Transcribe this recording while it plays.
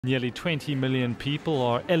Nearly 20 million people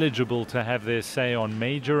are eligible to have their say on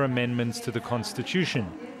major amendments to the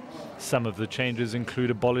constitution. Some of the changes include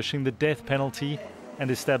abolishing the death penalty and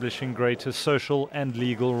establishing greater social and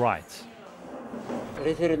legal rights.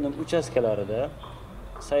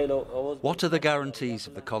 What are the guarantees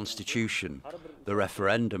of the Constitution? The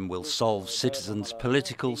referendum will solve citizens'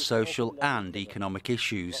 political, social and economic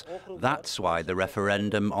issues. That's why the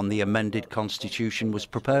referendum on the amended Constitution was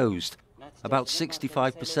proposed. About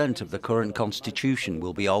 65% of the current Constitution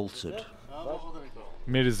will be altered.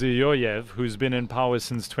 Mirziyoyev, who's been in power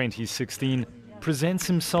since 2016, presents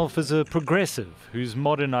himself as a progressive who's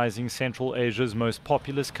modernizing Central Asia's most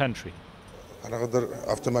populous country.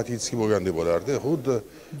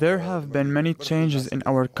 There have been many changes in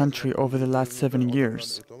our country over the last 7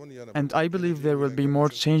 years, and I believe there will be more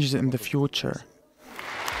changes in the future.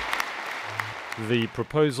 The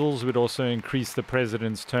proposals would also increase the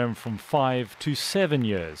president's term from 5 to 7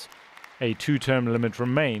 years. A two-term limit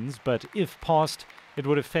remains, but if passed, it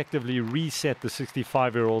would effectively reset the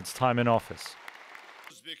 65-year-old's time in office.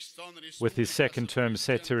 With his second term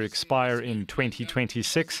set to expire in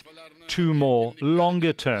 2026, 2 more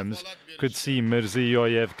longer terms could see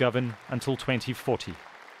Mirziyoyev govern until 2040.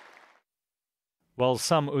 While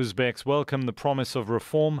some Uzbeks welcome the promise of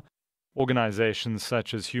reform, organizations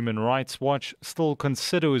such as Human Rights Watch still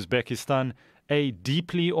consider Uzbekistan a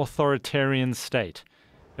deeply authoritarian state,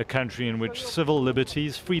 a country in which civil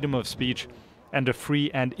liberties, freedom of speech, and a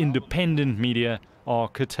free and independent media are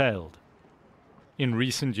curtailed. In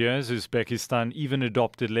recent years, Uzbekistan even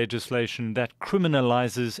adopted legislation that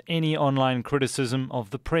criminalizes any online criticism of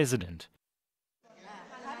the president.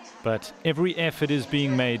 But every effort is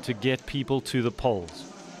being made to get people to the polls.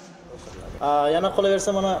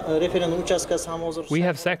 We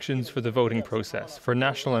have sections for the voting process, for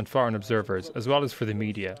national and foreign observers, as well as for the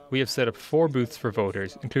media. We have set up 4 booths for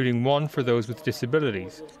voters, including 1 for those with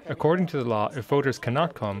disabilities. According to the law, if voters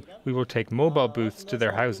cannot come, we will take mobile booths to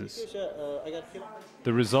their houses.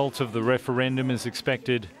 The result of the referendum is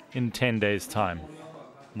expected in 10 days' time.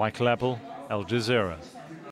 Michael Appel, Al Jazeera.